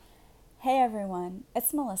Hey everyone,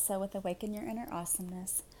 it's Melissa with Awaken Your Inner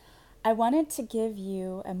Awesomeness. I wanted to give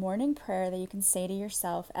you a morning prayer that you can say to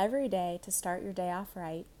yourself every day to start your day off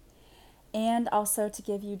right, and also to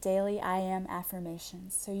give you daily I am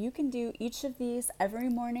affirmations. So you can do each of these every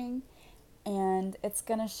morning, and it's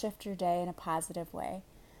going to shift your day in a positive way.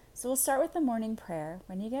 So we'll start with the morning prayer.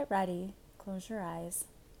 When you get ready, close your eyes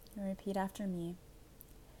and repeat after me.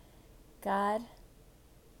 God,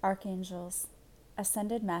 archangels,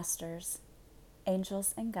 ascended masters,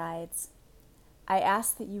 angels, and guides, I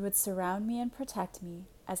ask that you would surround me and protect me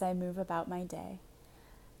as I move about my day.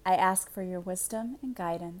 I ask for your wisdom and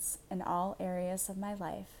guidance in all areas of my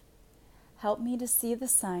life. Help me to see the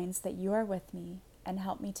signs that you are with me and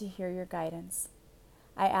help me to hear your guidance.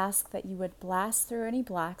 I ask that you would blast through any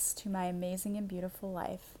blocks to my amazing and beautiful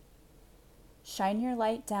life. Shine your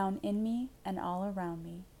light down in me and all around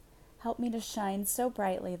me. Help me to shine so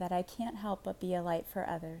brightly that I can't help but be a light for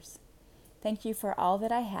others. Thank you for all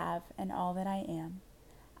that I have and all that I am.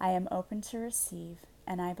 I am open to receive,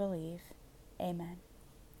 and I believe. Amen.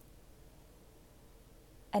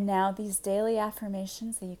 And now these daily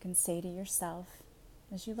affirmations that you can say to yourself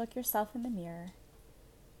as you look yourself in the mirror.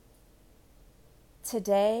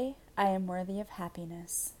 Today, I am worthy of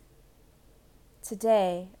happiness.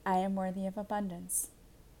 Today, I am worthy of abundance.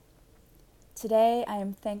 Today, I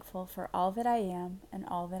am thankful for all that I am and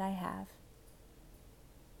all that I have.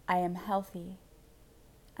 I am healthy.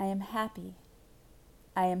 I am happy.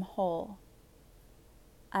 I am whole.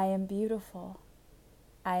 I am beautiful.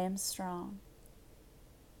 I am strong.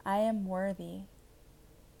 I am worthy.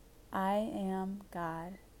 I am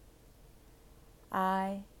God.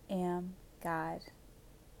 I am God.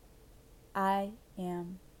 I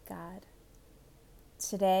am God.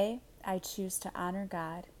 Today, I choose to honor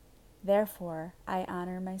God. Therefore, I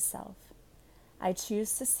honor myself. I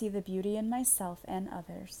choose to see the beauty in myself and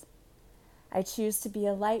others. I choose to be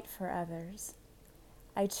a light for others.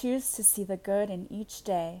 I choose to see the good in each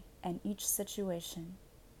day and each situation.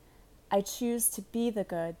 I choose to be the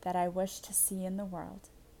good that I wish to see in the world.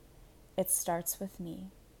 It starts with me.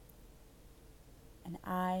 And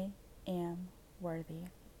I am worthy.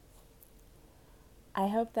 I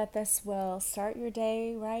hope that this will start your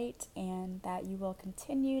day right and that you will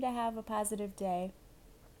continue to have a positive day.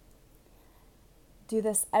 Do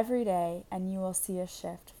this every day and you will see a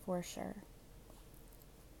shift for sure.